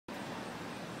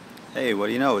Hey, what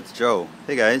do you know? It's Joe.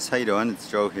 Hey guys, how you doing?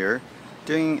 It's Joe here.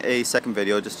 Doing a second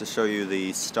video just to show you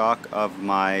the stalk of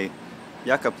my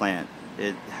yucca plant.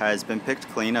 It has been picked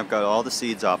clean. I've got all the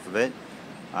seeds off of it.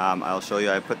 I'll show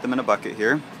you. I put them in a bucket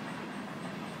here.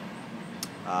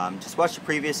 Just watch the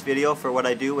previous video for what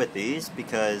I do with these,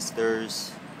 because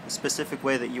there's a specific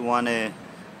way that you want to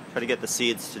try to get the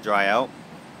seeds to dry out.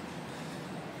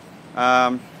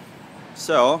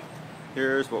 So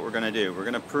here's what we're going to do. We're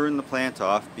going to prune the plant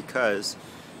off because,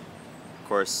 of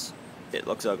course, it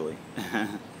looks ugly.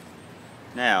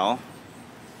 Now,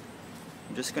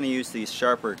 I'm just going to use these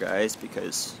sharper guys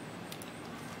because,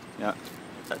 yeah,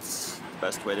 that's the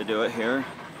best way to do it here.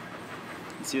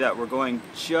 You see that we're going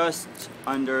just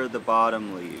under the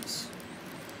bottom leaves.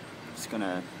 It's going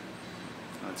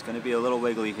to be a little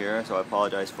wiggly here, so I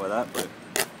apologize for that, but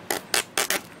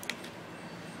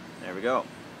there we go.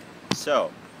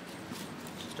 So,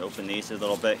 just open these a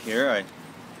little bit here. I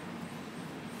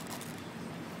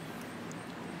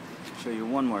show you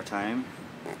one more time.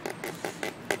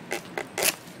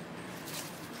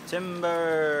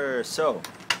 Timber! So,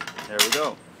 there we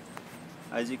go.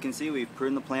 As you can see, we've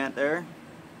pruned the plant there.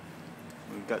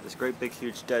 We've got this great big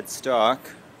huge dead stalk,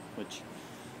 which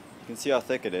you can see how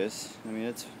thick it is. I mean,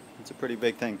 it's a pretty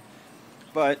big thing.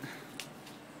 But,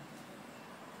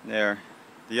 there.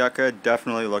 The yucca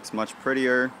definitely looks much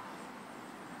prettier,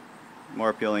 more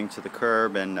appealing to the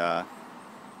curb, and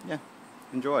yeah,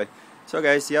 enjoy. So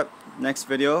guys, yep, next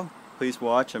video, please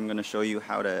watch. I'm going to show you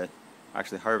how to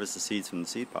actually harvest the seeds from the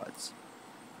seed pods.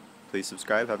 Please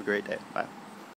subscribe. Have a great day. Bye.